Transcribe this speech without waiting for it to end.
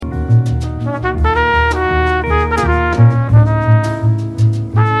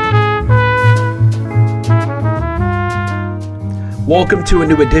Welcome to a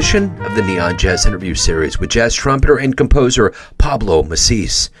new edition of the Neon Jazz Interview Series with jazz trumpeter and composer Pablo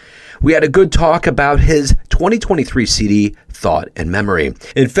Masis. We had a good talk about his 2023 CD, Thought and Memory.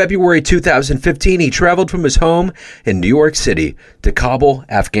 In February 2015, he traveled from his home in New York City to Kabul,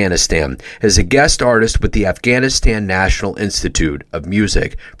 Afghanistan, as a guest artist with the Afghanistan National Institute of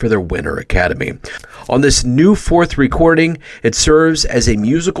Music for their Winter Academy. On this new fourth recording, it serves as a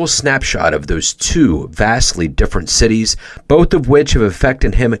musical snapshot of those two vastly different cities, both of which have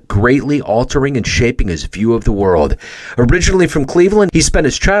affected him, greatly altering and shaping his view of the world. Originally from Cleveland, he spent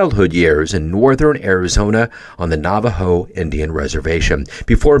his childhood years in northern Arizona on the Navajo Indian Reservation.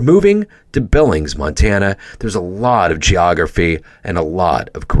 Before moving to Billings, Montana, there's a lot of geography and a lot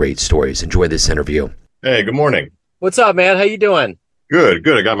of great stories. Enjoy this interview. Hey, good morning. What's up, man? How you doing? Good.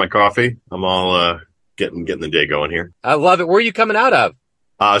 I got my coffee. I'm all getting the day going here. I love it. Where are you coming out of?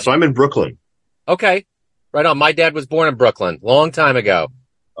 So I'm in Brooklyn. Okay. Right on. My dad was born in Brooklyn, long time ago.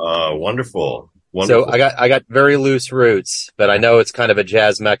 Wonderful. So I got very loose roots, but I know it's kind of a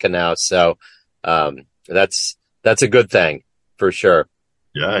jazz mecca now. So that's a good thing for sure.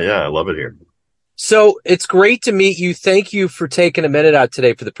 Yeah. I love it here. So it's great to meet you. Thank you for taking a minute out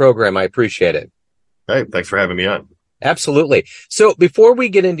today for the program. I appreciate it. Hey, thanks for having me on. Absolutely. So before we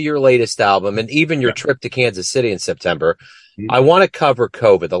get into your latest album and even your trip to Kansas City in September, I want to cover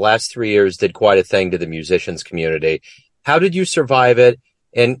COVID. The last 3 years did quite a thing to the musicians community. How did you survive it?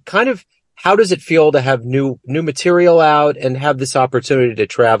 And kind of how does it feel to have new material out and have this opportunity to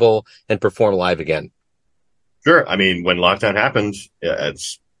travel and perform live again? Sure. I mean, when lockdown happened,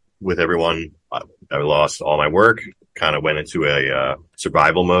 it's with everyone, I lost all my work, kind of went into a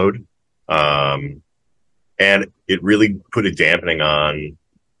survival mode. And it really put a dampening on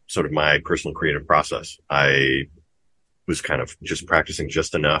sort of my personal creative process. I was kind of just practicing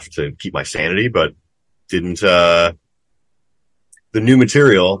just enough to keep my sanity, but didn't, the new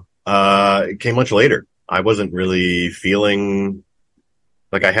material, came much later. I wasn't really feeling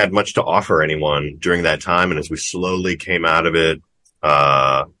like I had much to offer anyone during that time. And as we slowly came out of it,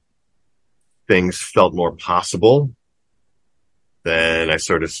 things felt more possible. Then I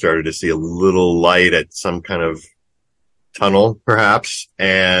sort of started to see a little light at some kind of tunnel, perhaps.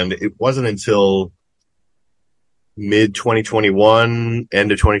 And it wasn't until mid 2021,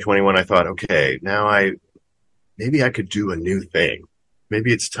 end of 2021, I thought, okay, now maybe I could do a new thing.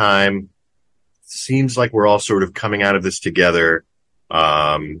 Maybe it's time. Seems like we're all sort of coming out of this together.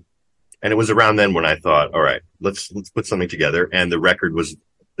 And it was around then when I thought, all right, let's put something together. And the record that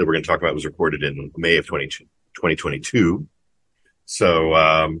we're going to talk about was recorded in May of 2022.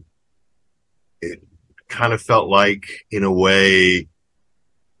 So, it kind of felt like, in a way,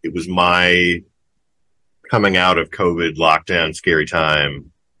 it was my coming out of COVID lockdown, scary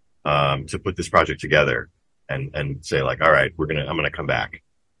time, to put this project together and say like, all right, I'm going to come back.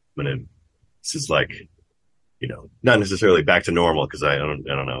 This is like, not necessarily back to normal, because I don't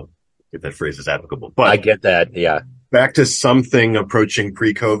know if that phrase is applicable, but I get that. Yeah. Back to something approaching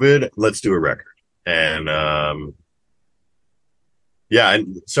pre-COVID. Let's do a record. And, yeah,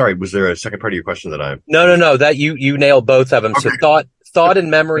 and sorry, was there a second part of your question that I... No, that you nailed both of them. Okay. So Thought and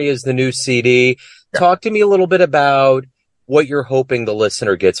Memory is the new CD. Yeah. Talk to me a little bit about what you're hoping the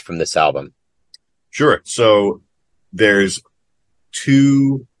listener gets from this album. Sure. So there's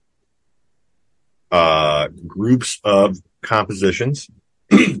two groups of compositions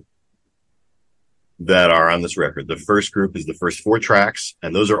that are on this record. The first group is the first 4 tracks,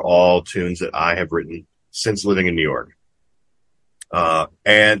 and those are all tunes that I have written since living in New York.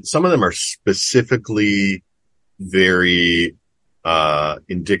 And some of them are specifically very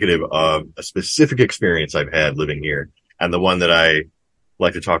indicative of a specific experience I've had living here. And the one that I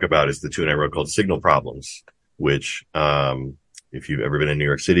like to talk about is the tune I wrote called Signal Problems, which, if you've ever been in New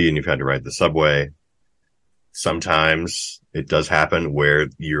York City and you've had to ride the subway, sometimes it does happen where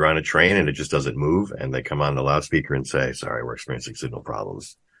you're on a train and it just doesn't move, and they come on the loudspeaker and say, sorry, we're experiencing signal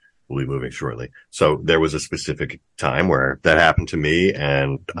problems. We'll be moving shortly. So there was a specific time where that happened to me,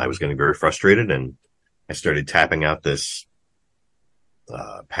 and I was getting very frustrated, and I started tapping out this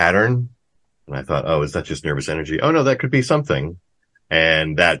pattern, and I thought, oh, is that just nervous energy? Oh no, that could be something.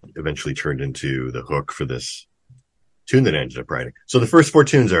 And that eventually turned into the hook for this tune that I ended up writing. So the first 4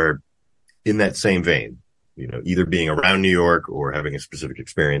 tunes are in that same vein, either being around New York or having a specific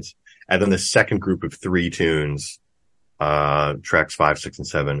experience. And then the second group of 3 tunes, tracks 5, 6, and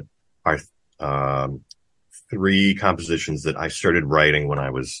 7, are 3 compositions that I started writing when I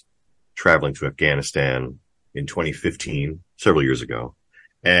was traveling to Afghanistan in 2015, several years ago.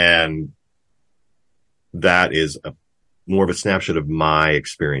 And that is more of a snapshot of my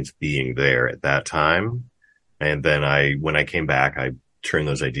experience being there at that time. And then when I came back, I turned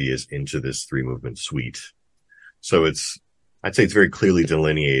those ideas into this 3-movement suite. So I'd say it's very clearly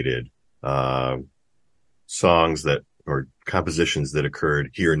delineated, songs or compositions that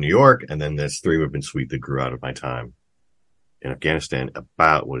occurred here in New York, and then this 3-movement suite that grew out of my time in Afghanistan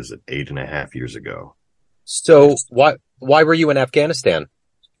about, 8.5 years ago. So why were you in Afghanistan?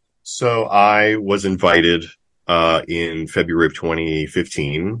 So I was invited in February of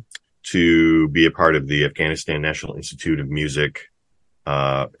 2015 to be a part of the Afghanistan National Institute of Music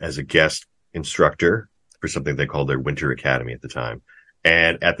as a guest instructor for something they called their Winter Academy at the time.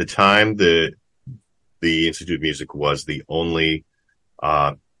 And at the time, the Institute of Music was the only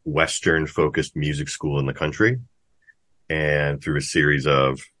Western-focused music school in the country. And through a series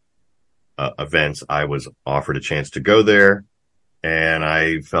of events, I was offered a chance to go there. And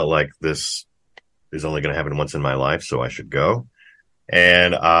I felt like this is only going to happen once in my life, so I should go.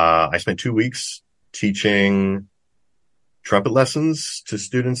 And I spent 2 weeks teaching trumpet lessons to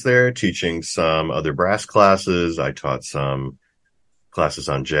students there, teaching some other brass classes. I taught some classes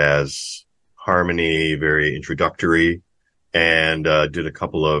on jazz harmony, very introductory, and did a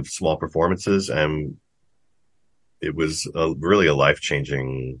couple of small performances. And it was really a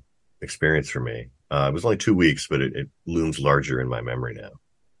life-changing experience for me. It was only 2 weeks, but it looms larger in my memory now.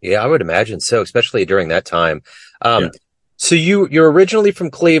 Yeah, I would imagine so, especially during that time. Yeah. So you're originally from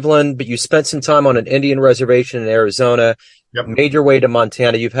Cleveland, but you spent some time on an Indian reservation in Arizona, Yep. made your way to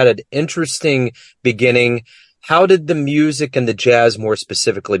Montana. You've had an interesting beginning. How did the music and the jazz more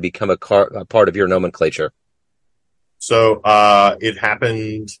specifically become a part of your nomenclature? So it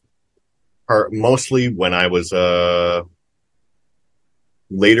happened mostly when I was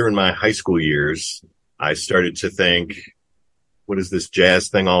later in my high school years. I started to think, what is this jazz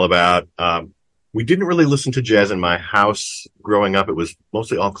thing all about? We didn't really listen to jazz in my house growing up. It was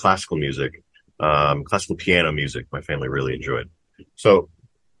mostly all classical music, classical piano music my family really enjoyed. So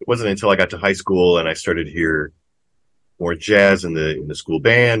it wasn't until I got to high school and I started to hear more jazz in the school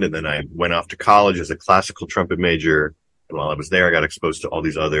band. And then I went off to college as a classical trumpet major. And while I was there, I got exposed to all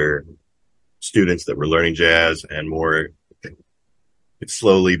these other students that were learning jazz, and it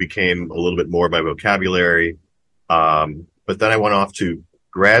slowly became a little bit more of my vocabulary. But then I went off to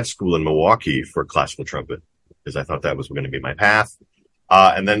grad school in Milwaukee for classical trumpet because I thought that was going to be my path.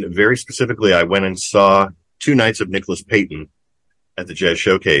 And then very specifically, I went and saw 2 nights of Nicholas Payton at the Jazz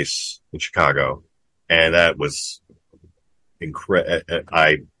Showcase in Chicago. And that was incredible.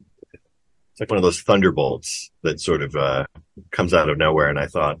 It's like one of those thunderbolts that sort of comes out of nowhere. And I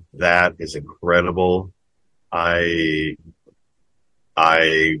thought, that is incredible. I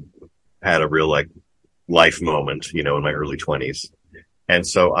had a real life moment, in my early 20s. And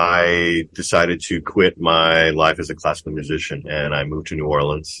so I decided to quit my life as a classical musician, and I moved to New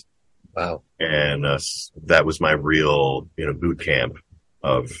Orleans. Wow. And that was my real, boot camp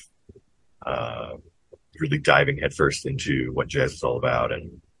of really diving headfirst into what jazz is all about,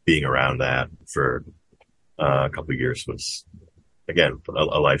 and being around that for a couple of years was, again,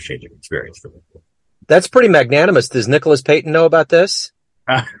 a life-changing experience for me. That's pretty magnanimous. Does Nicholas Payton know about this?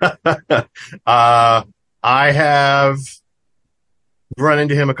 I have run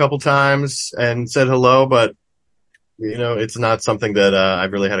into him a couple times and said hello, but it's not something that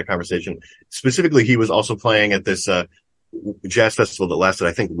I've really had a conversation. Specifically, he was also playing at this jazz festival that lasted,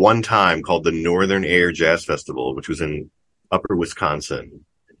 I think, one time, called the Northern Air Jazz Festival, which was in Upper Wisconsin,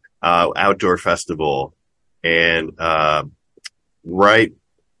 outdoor festival. And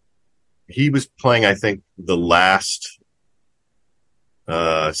he was playing, I think, the last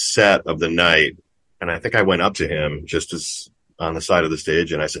set of the night, and I think I went up to him just as on the side of the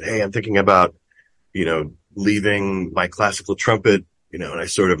stage, and I said, "Hey, I'm thinking about, leaving my classical trumpet," and I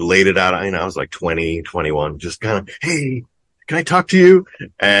sort of laid it out. I was like 20, 21, just kind of, "Hey, can I talk to you?"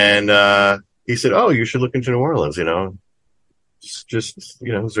 And he said, "Oh, you should look into New Orleans," just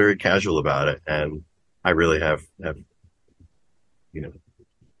was very casual about it. And I really have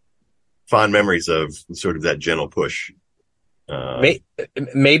fond memories of sort of that gentle push.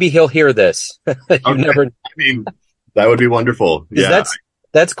 Maybe he'll hear this. Okay. That would be wonderful. Yeah,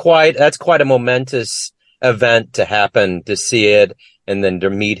 that's quite a momentous event to happen, to see it, and then to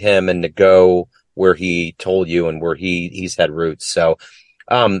meet him and to go where he told you and where he's had roots. So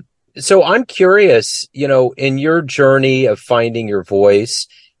I'm curious, in your journey of finding your voice,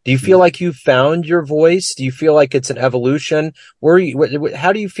 do you feel like you've found your voice? Do you feel like it's an evolution?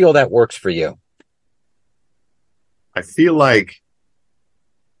 How do you feel that works for you? I feel like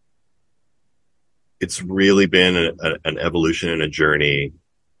it's really been an evolution and a journey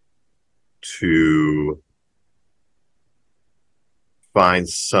to find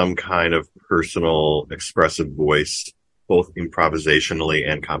some kind of personal expressive voice, both improvisationally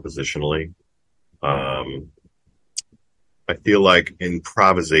and compositionally. I feel like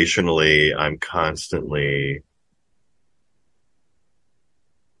improvisationally, I'm constantly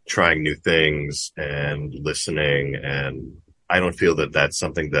trying new things and listening, and I don't feel that that's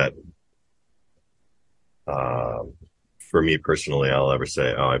something that, for me personally, I'll ever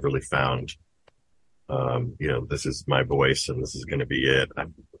say, "Oh, I've really found, this is my voice, and this is going to be it."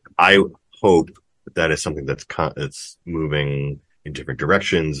 I hope that is something that's moving in different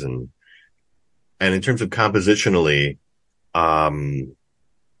directions, and in terms of compositionally, I'll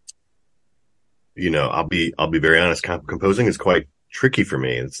be very honest. Composing is quite tricky for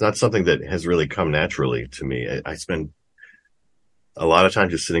me. It's not something that has really come naturally to me. I spend a lot of time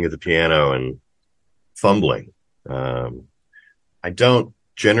just sitting at the piano and fumbling. I don't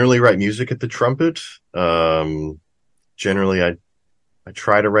generally write music at the trumpet. Generally, I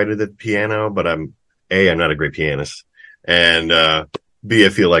try to write it at the piano, but I'm not a great pianist, and B, I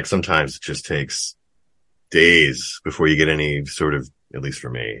feel like sometimes it just takes days before you get any sort of, at least for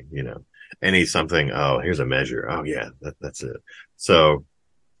me, something. Oh, here's a measure. Oh yeah, that's it. So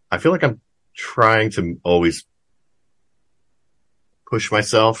I feel like I'm trying to always push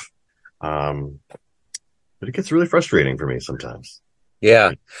myself. But it gets really frustrating for me sometimes.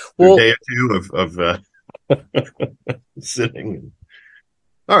 Yeah. Well, a day or two of sitting.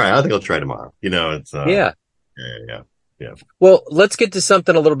 All right, I think I'll try tomorrow. It's yeah. Well, let's get to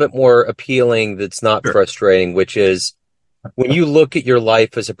something a little bit more appealing that's not frustrating, which is when you look at your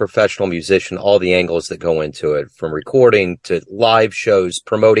life as a professional musician, all the angles that go into it, from recording to live shows,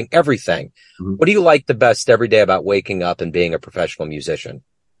 promoting everything. Mm-hmm. What do you like the best every day about waking up and being a professional musician?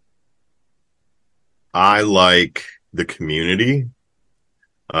 I like the community,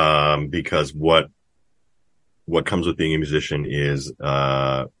 because what comes with being a musician is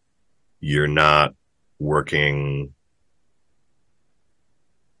you're not working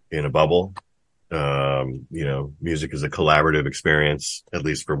in a bubble. Music is a collaborative experience, at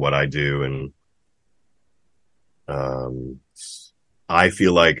least for what I do. And I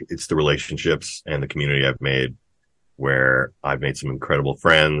feel like it's the relationships and the community I've made where I've made some incredible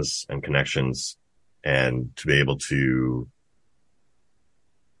friends and connections, and to be able to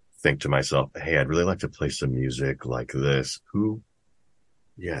think to myself, hey, I'd really like to play some music like this.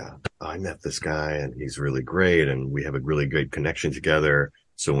 I met this guy and he's really great, and we have a really great connection together.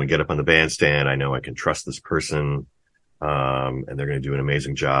 So when we get up on the bandstand, I know I can trust this person, and they're going to do an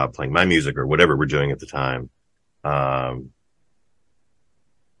amazing job playing my music or whatever we're doing at the time. And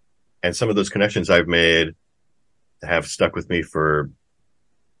some of those connections I've made have stuck with me for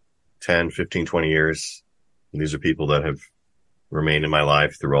 10, 15, 20 years. And these are people that have remained in my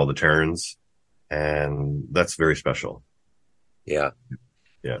life through all the turns. And that's very special. Yeah.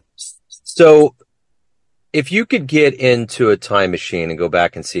 Yeah. So if you could get into a time machine and go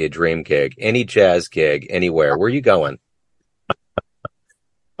back and see a dream gig, any jazz gig, anywhere, where are you going?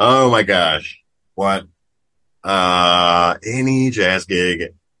 Oh my gosh. What? Any jazz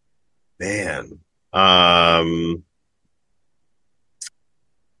gig, man.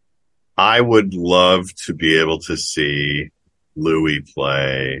 I would love to be able to see Louis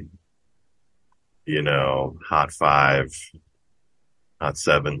play, Hot 5, Hot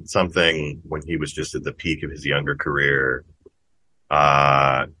 7, something when he was just at the peak of his younger career.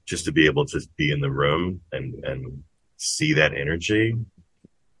 Just to be able to be in the room and see that energy.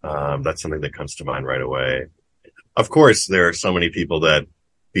 That's something that comes to mind right away. Of course, there are so many people that,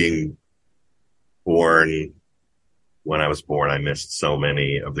 being born when I was born, I missed so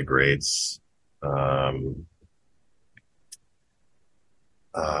many of the greats.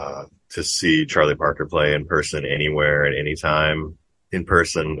 To see Charlie Parker play in person anywhere at any time in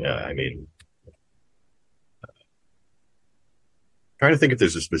person. Trying to think if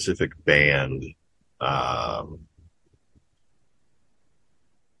there's a specific band, to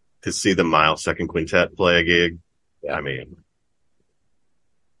see the Miles Second Quintet play a gig.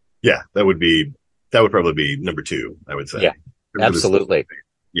 Yeah. That would probably be number 2, I would say. Yeah, absolutely.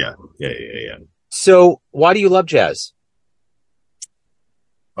 Yeah. So why do you love jazz?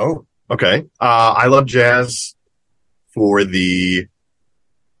 Oh, okay. I love jazz for the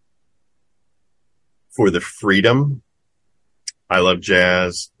freedom. I love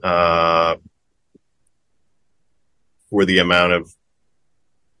jazz for the amount of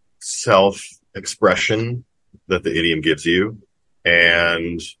self-expression that the idiom gives you,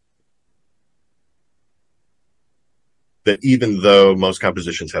 and that even though most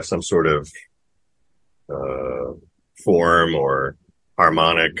compositions have some sort of form or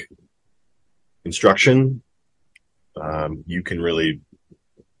harmonic instruction, you can really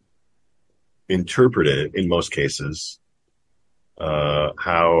interpret it in most cases,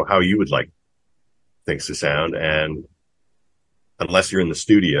 how you would like things to sound. And unless you're in the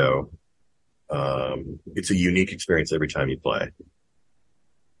studio, it's a unique experience every time you play.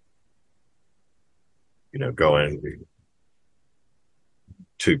 You know, going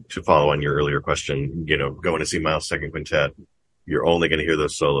to follow on your earlier question, you know, going to see Miles' Second Quintet, you're only going to hear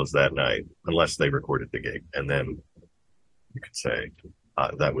those solos that night unless they recorded the gig. And then you could say,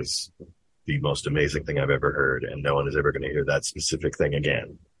 that was the most amazing thing I've ever heard, and no one is ever going to hear that specific thing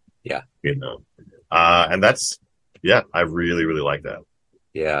again. Yeah. You know, and that's, yeah, I really, really like that.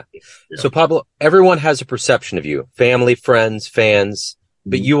 Yeah. So Pablo, everyone has a perception of you, family, friends, fans,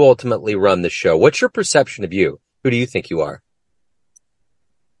 but you ultimately run the show. What's your perception of you? Who do you think you are?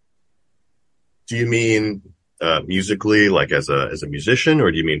 Do you mean musically, like as a musician,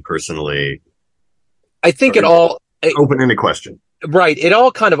 or do you mean personally? I think open-ended question. Right. It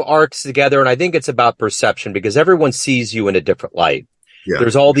all kind of arcs together, and I think it's about perception because everyone sees you in a different light. Yeah.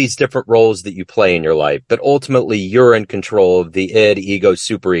 There's all these different roles that you play in your life, but ultimately you're in control of the id, ego,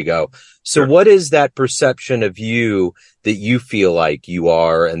 superego. So what is that perception of you that you feel like you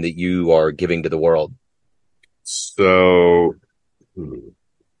are and that you are giving to the world? So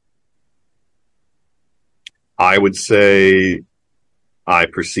I would say I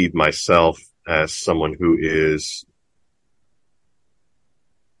perceive myself as someone who is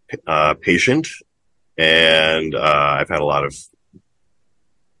patient, and I've had a lot of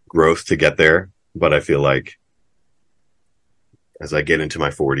growth to get there, but I feel like as I get into my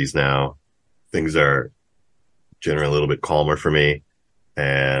 40s now, things are generally a little bit calmer for me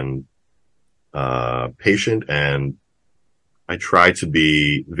and patient, and I try to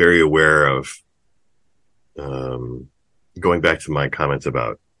be very aware of going back to my comments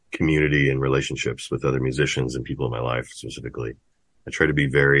about community and relationships with other musicians and people in my life specifically. I try to be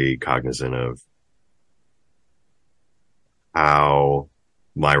very cognizant of how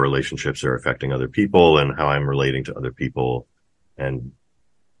my relationships are affecting other people and how I'm relating to other people. And,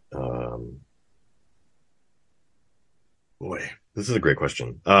 boy, this is a great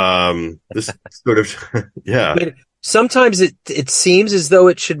question. This sort of, yeah. Sometimes it seems as though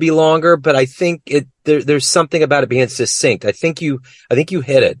it should be longer, but I think there's something about it being succinct. I think you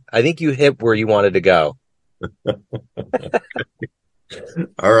hit it. I think you hit where you wanted to go.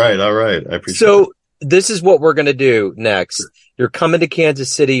 All right. I appreciate it. So this is what we're going to do next. You're coming to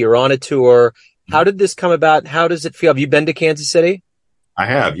Kansas City. You're on a tour. How did this come about? How does it feel? Have you been to Kansas City? I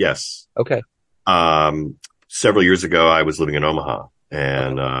have, yes. Okay. Several years ago, I was living in Omaha,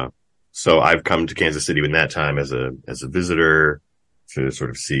 and so I've come to Kansas City in that time as a visitor to sort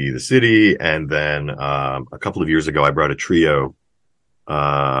of see the city. And then a couple of years ago, I brought a trio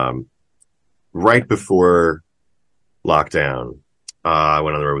right before lockdown. I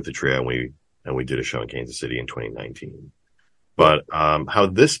went on the road with the trio, and we did a show in Kansas City in 2019. But how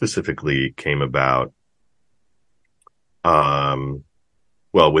this specifically came about, well,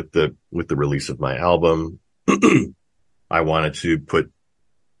 with the release of my album, I wanted to put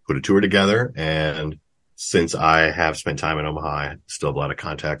a tour together. And since I have spent time in Omaha, I still have a lot of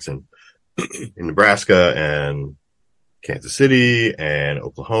contacts in Nebraska and Kansas City and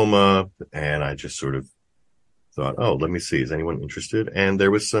Oklahoma. And I just sort of thought, oh, let me see, is anyone interested? And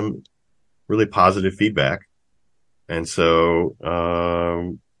there was some really positive feedback. And so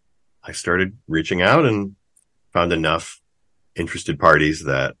I started reaching out and found enough interested parties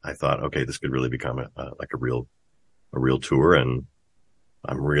that I thought, okay, this could really become a real tour. And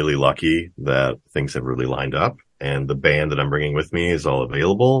I'm really lucky that things have really lined up, and the band that I'm bringing with me is all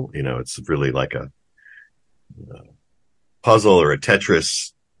available. You know, it's really like a puzzle or a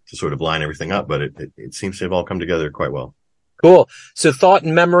Tetris to sort of line everything up, but it seems to have all come together quite well. Cool. So Thought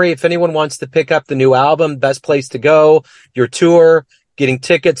and Memory, if anyone wants to pick up the new album, best place to go, your tour, getting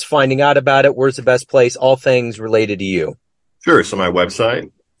tickets, finding out about it, where's the best place, all things related to you. Sure. So my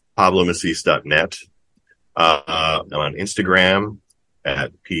website, pablomasis.net. I'm on Instagram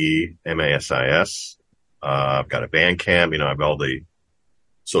at PMASIS. I've got a Bandcamp. You know, I have all the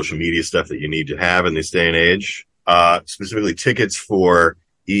social media stuff that you need to have in this day and age. Specifically tickets for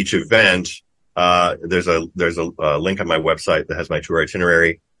each event. There's a link on my website that has my tour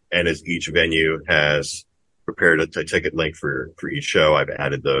itinerary, and as each venue has prepared a ticket link for each show, I've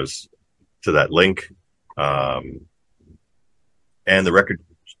added those to that link. And the record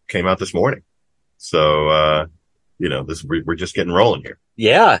came out this morning. So, you know, we're just getting rolling here.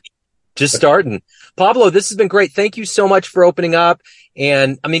 Yeah. Just starting. Pablo, this has been great. Thank you so much for opening up.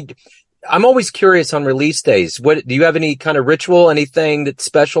 And I mean, I'm always curious on release days. What do you have any kind of ritual, anything that's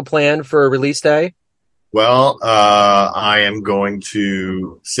special planned for a release day? Well, I am going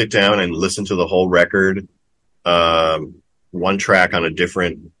to sit down and listen to the whole record, one track on a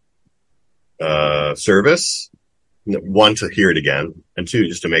different service. One, to hear it again, and two,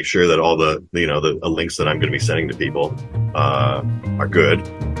 just to make sure that all the links that I'm going to be sending to people are good.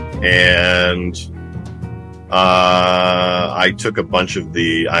 And I took a bunch of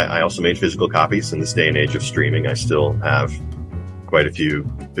I also made physical copies in this day and age of streaming. I still have quite a few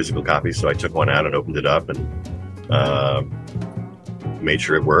physical copies, so I took one out and opened it up and made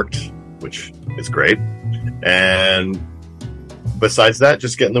sure it worked, which is great. And besides that,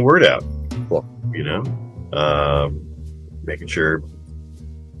 just getting the word out. Cool. Making sure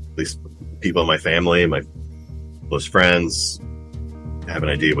at least people in my family, my close friends have an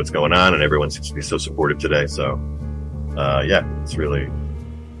idea what's going on, and everyone seems to be so supportive today. So, it's really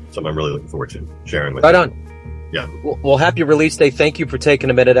something I'm really looking forward to sharing with you. Right on. Yeah. Well, happy release day. Thank you for taking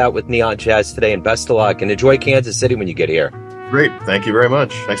a minute out with Neon Jazz today, and best of luck, and enjoy Kansas City when you get here. Great. Thank you very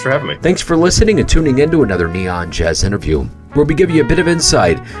much. Thanks for having me. Thanks for listening and tuning in to another Neon Jazz interview, where we give you a bit of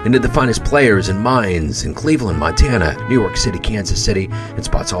insight into the finest players and minds in Cleveland, Montana, New York City, Kansas City, and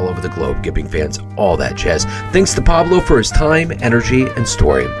spots all over the globe, giving fans all that jazz. Thanks to Pablo for his time, energy, and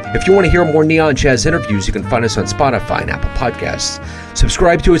story. If you want to hear more Neon Jazz interviews, you can find us on Spotify and Apple Podcasts.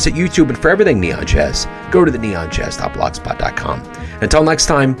 Subscribe to us at YouTube, and for everything Neon Jazz, go to the neonjazz.blogspot.com. Until next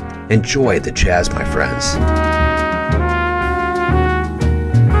time, enjoy the jazz, my friends.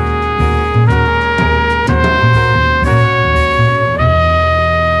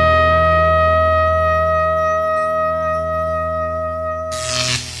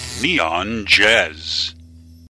 Neon Jazz.